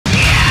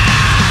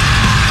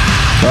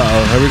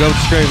Uh-oh, here we go with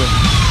the screaming.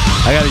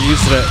 I gotta get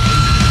used to that.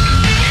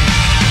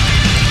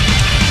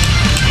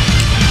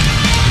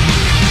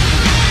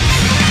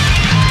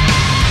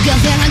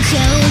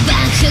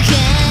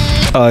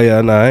 Oh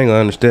yeah, nah, I ain't gonna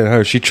understand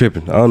her. She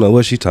tripping. I don't know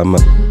what she talking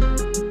about.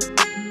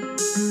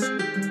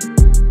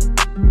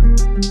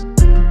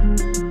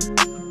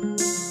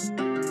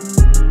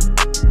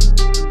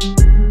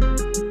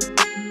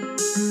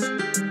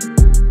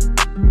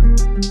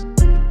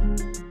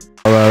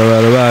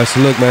 Alright. So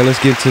look, man, let's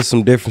get into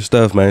some different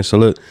stuff, man. So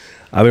look,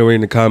 I've been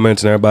reading the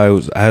comments and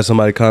I had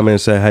somebody comment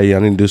and say, hey, I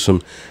need to do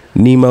some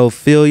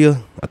NEMOPHILA.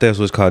 I think that's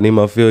what it's called,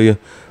 NEMOPHILA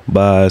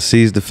by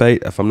Seize the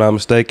Fate, if I'm not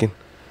mistaken.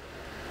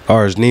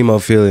 Or it's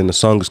NEMOPHILA and the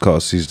song is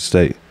called Seize the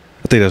State.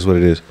 I think that's what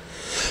it is.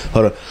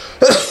 Hold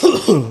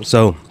on.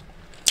 So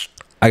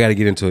I gotta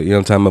get into it. You know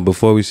what I'm talking about?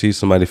 Before we see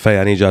somebody's fate,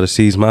 I need y'all to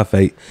seize my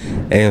fate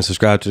and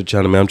subscribe to the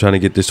channel, man. I'm trying to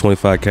get this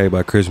 25K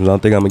by Christmas. I don't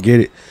think I'm gonna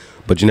get it,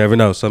 but you never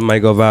know. Something might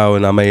go viral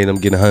and I may end up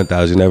getting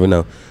 100,000. You never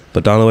know.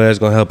 But the only way that's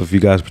gonna help if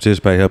you guys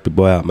participate, help your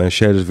boy out, man.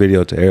 Share this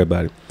video to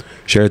everybody.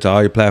 Share it to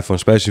all your platforms,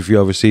 especially if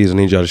you're overseas. I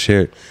need y'all to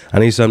share it. I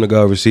need something to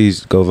go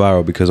overseas, go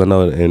viral, because I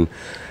know in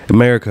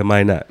America it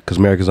might not, because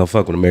Americans don't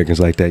fuck with Americans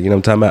like that. You know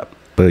what I'm talking about?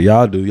 But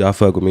y'all do. Y'all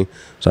fuck with me.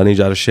 So I need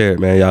y'all to share it,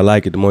 man. Y'all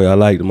like it. The more y'all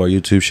like, the more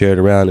YouTube share it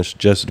around and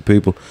suggest it to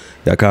people.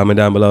 Y'all comment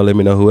down below. Let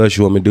me know who else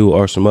you want me to do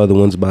or some other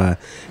ones by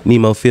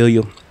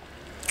NEMOPHILA.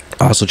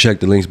 Also check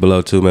the links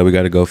below too, man. We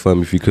got to go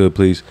fund. If you could,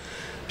 please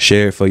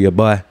share it for your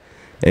boy.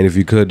 And if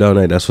you could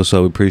donate, that's what's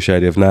up. We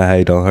appreciate it. If not,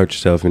 hey, don't hurt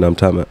yourself. You know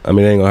what I'm talking about? I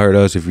mean, it ain't gonna hurt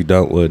us if you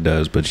don't. Well, it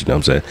does, but you know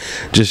what I'm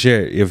saying. Just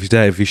share it.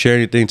 If you share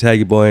anything, tag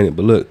your boy in it.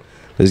 But look,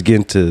 let's get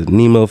into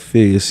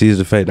NEMOPHILA, Seize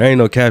the Fate. There ain't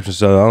no caption,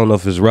 so I don't know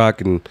if it's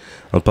rocking.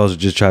 I'm supposed to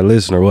just try to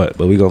listen or what,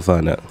 but we gonna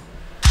find out.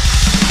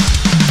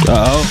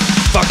 Uh-oh.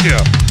 Fuck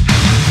yeah.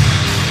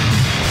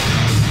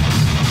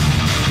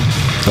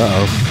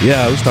 Uh-oh.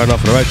 Yeah, we starting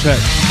off on the right track.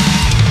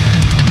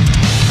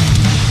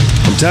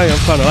 I'm telling you, I'm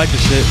starting to like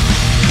this shit.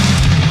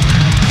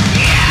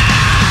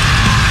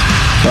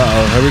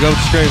 Uh-oh, here we go with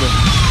the screaming.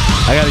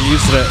 I gotta get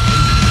used to that.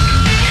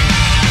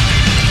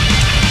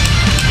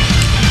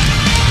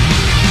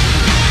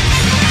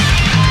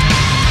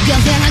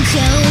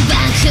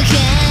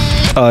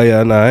 Oh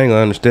yeah, nah, I ain't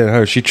gonna understand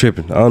her. She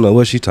tripping. I don't know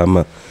what she talking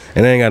about.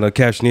 And I ain't got no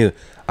caption either.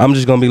 I'm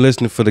just gonna be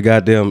listening for the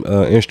goddamn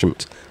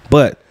instruments.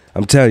 But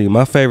I'm telling you,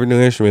 my favorite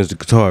new instrument is the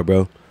guitar,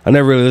 bro. I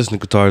never really listen to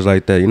guitars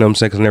like that. You know what I'm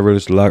saying? Because I never really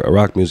listen to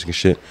rock music and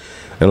shit.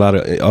 And a lot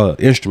of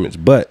instruments.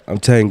 But I'm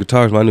telling you,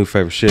 guitar is my new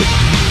favorite shit.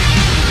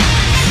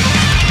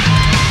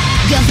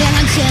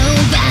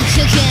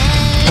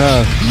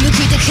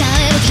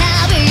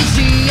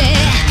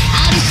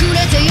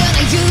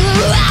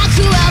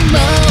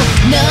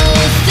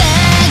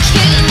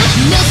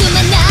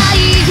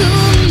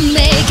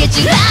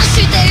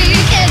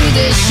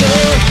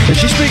 Is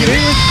she speaking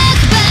English?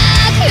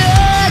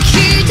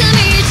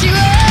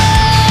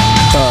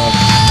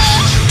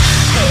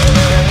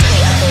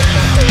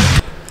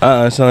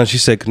 It sounds like she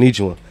said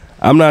konnichiwa.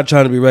 I'm not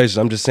trying to be racist.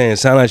 I'm just saying, it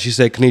sounds like she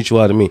said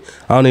konnichiwa to me.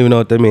 I don't even know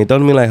what that means.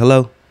 Don't it mean like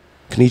hello?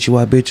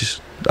 Konnichiwa, bitches?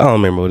 I don't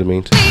remember what it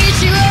means. Tell me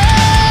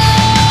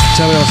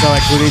it don't sound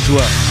like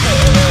konnichiwa.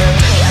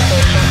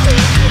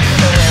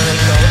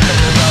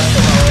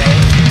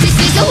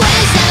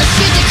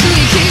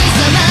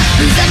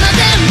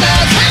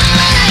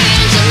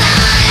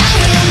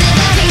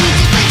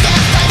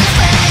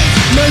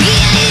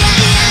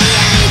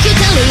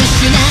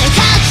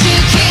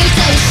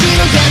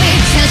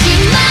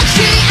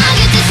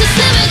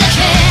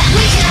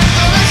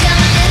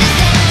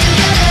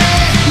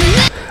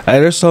 Hey,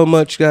 there's so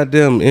much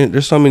goddamn,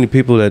 there's so many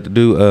people that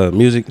do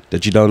music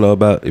that you don't know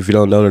about if you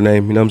don't know their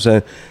name, you know what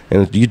I'm saying?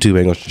 And YouTube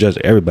ain't gonna suggest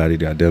everybody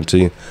goddamn to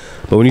you.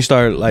 But when you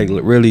start like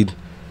really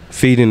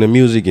feeding the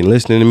music and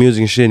listening to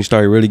music and shit, and you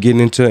start really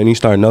getting into it and you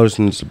start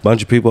noticing there's a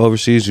bunch of people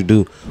overseas who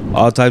do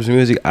all types of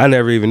music, I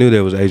never even knew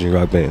there was Asian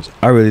rock bands.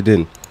 I really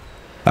didn't.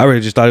 I really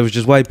just thought it was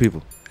just white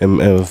people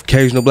and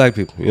occasional black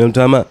people, you know what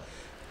I'm talking about?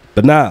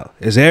 But now,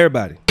 it's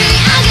everybody.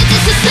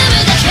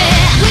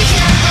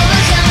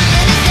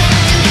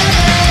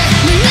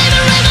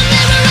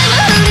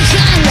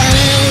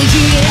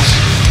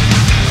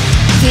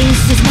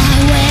 This is my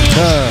way.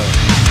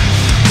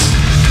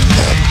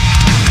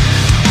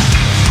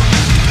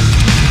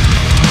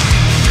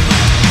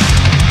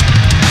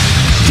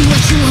 Do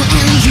what you want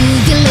and you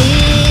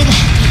believe.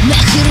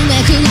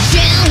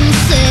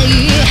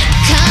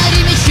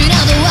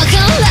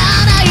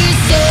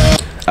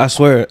 I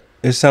swear,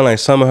 it sounds like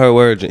some of her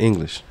words in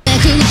English.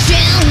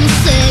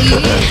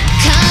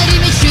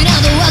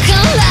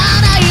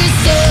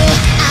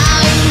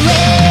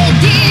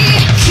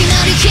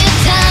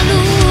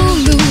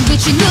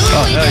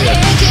 Oh, hell yeah.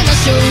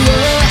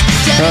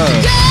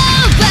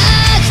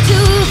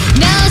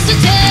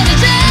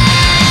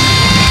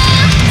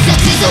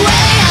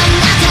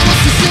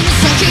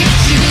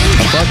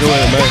 I'm fucking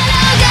with it, man.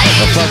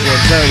 I'm fucking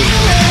with it.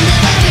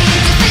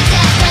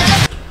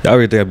 Y'all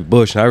really think I be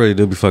bullshit. I really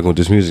do be fucking with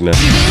this music now.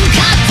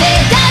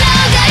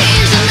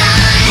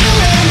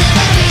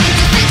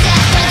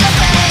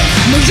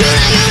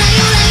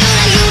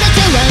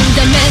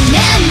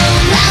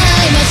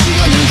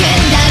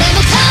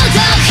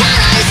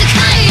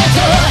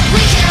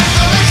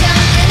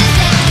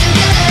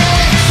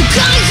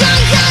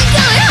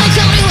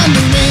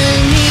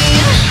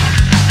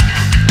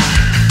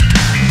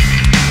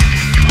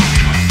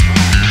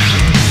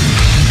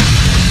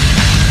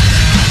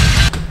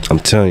 I'm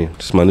telling you,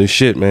 this is my new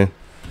shit, man.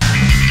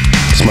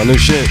 It's my new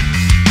shit.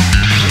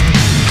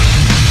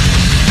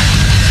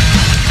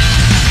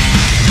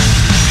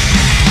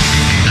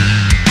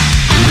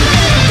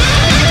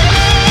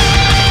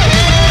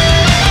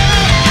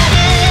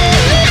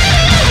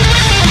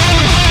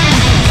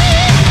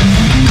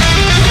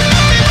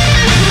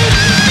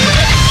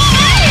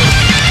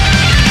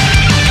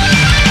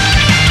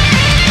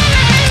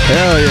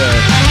 Hell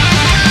yeah.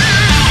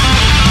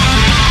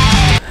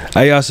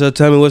 Hey, y'all, so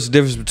tell me what's the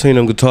difference between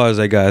them guitars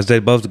they got? Is they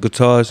both the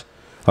guitars?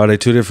 Or are they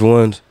two different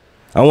ones?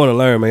 I want to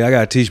learn, man. Y'all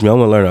got to teach me. I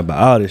want to learn about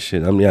all this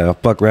shit. I'll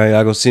fuck around.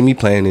 Y'all going to see me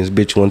playing this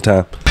bitch one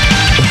time.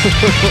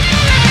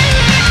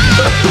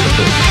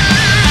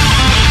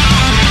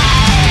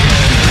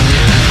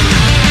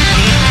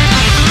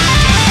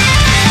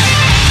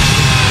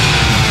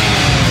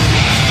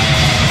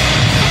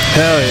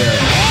 Hell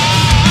yeah.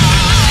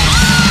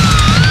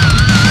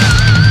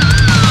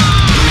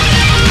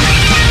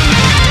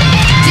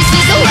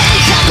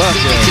 Fuck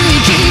yeah.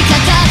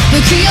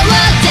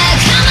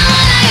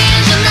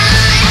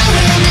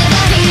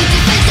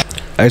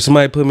 Hey,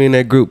 somebody put me in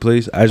that group,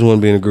 please. I just want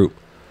to be in a group.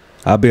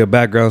 I'll be a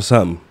background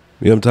something.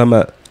 You know what I'm talking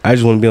about? I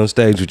just want to be on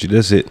stage with you.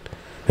 That's it.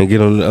 And get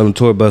on the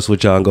tour bus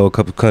with y'all and go a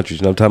couple countries.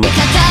 You know what I'm talking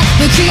about?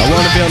 I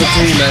want to be on the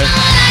team, man.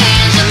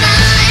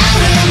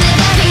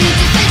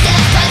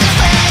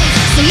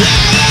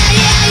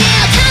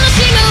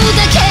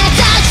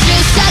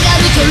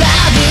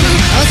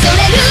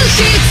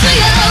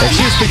 If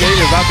she speak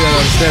English, I'll be able to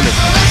understand it.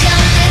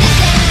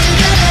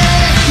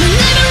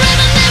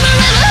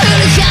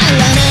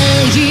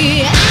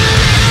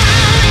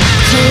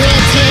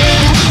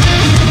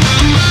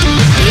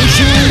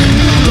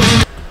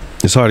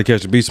 It's hard to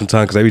catch the beat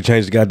sometimes because they be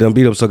changing the goddamn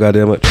beat up so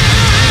goddamn much.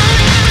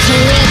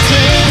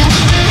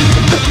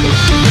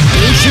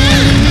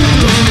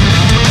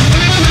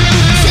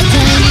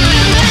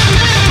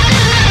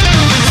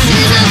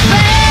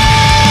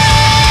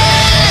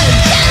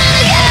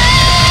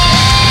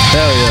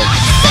 Hell yeah.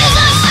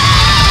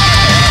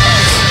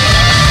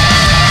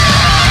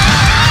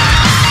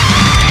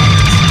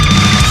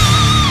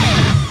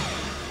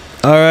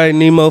 Alright,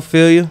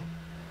 NEMOPHILA.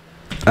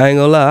 I ain't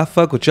gonna lie, I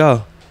fuck with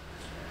y'all.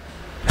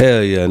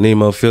 Hell yeah,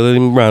 NEMOPHILA.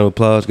 Give me a round of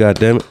applause,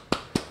 goddammit.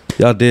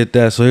 Y'all did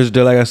that. So here's the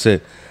deal, like I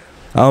said.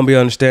 I don't be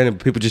understanding,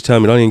 but people just tell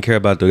me don't even care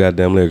about the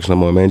goddamn lyrics no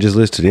more, man. Just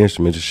listen to the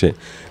instruments and shit.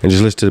 And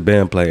just listen to the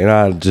band play. And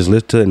I just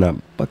listen to it and I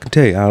fucking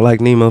tell you, I like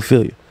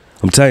NEMOPHILA.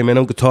 I'm telling you, man,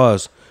 them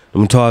guitars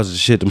is the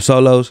shit. Them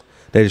solos,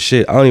 they the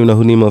shit. I don't even know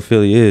who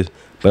NEMOPHILA is,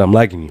 but I'm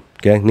liking you,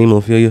 okay?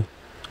 NEMOPHILA.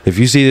 If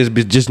you see this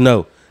bitch, just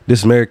know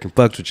this American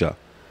fucks with y'all.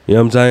 You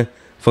know what I'm saying?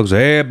 Fucks with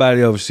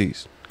everybody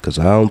overseas. Cause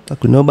I don't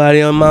fuck with nobody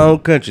in my own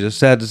country. That's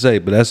sad to say,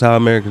 but that's how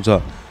Americans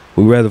are.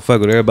 We rather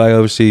fuck with everybody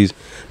overseas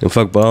than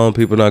fuck with our own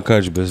people in our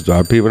country. But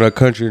our people in our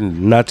country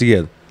not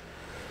together.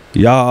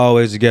 Y'all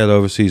always together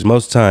overseas.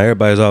 Most of the time,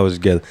 everybody's always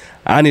together.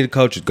 I need a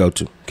coach to go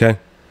to, okay?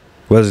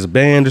 Whether it's a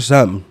band or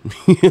something.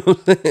 You know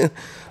what I'm saying?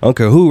 I don't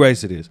care who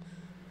race it is.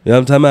 You know what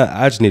I'm talking about?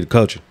 I just need a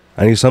culture.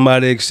 I need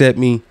somebody to accept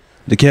me.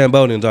 The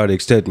Cambodians already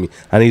accept me.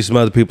 I need some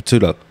other people too,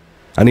 though.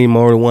 I need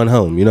more than one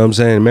home. You know what I'm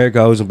saying?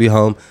 America always gonna be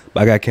home,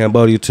 but I got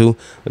Cambodia too.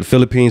 The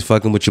Philippines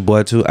fucking with your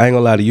boy too. I ain't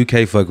gonna lie, the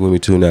UK fucking with me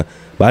too now.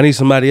 But I need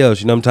somebody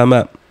else. You know what I'm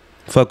talking about?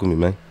 Fuck with me,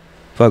 man.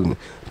 Fuck with me.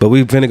 But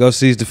we finna go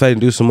seize the fate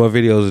and do some more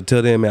videos.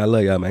 Until then, man, I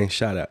love y'all, man.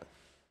 Shout out.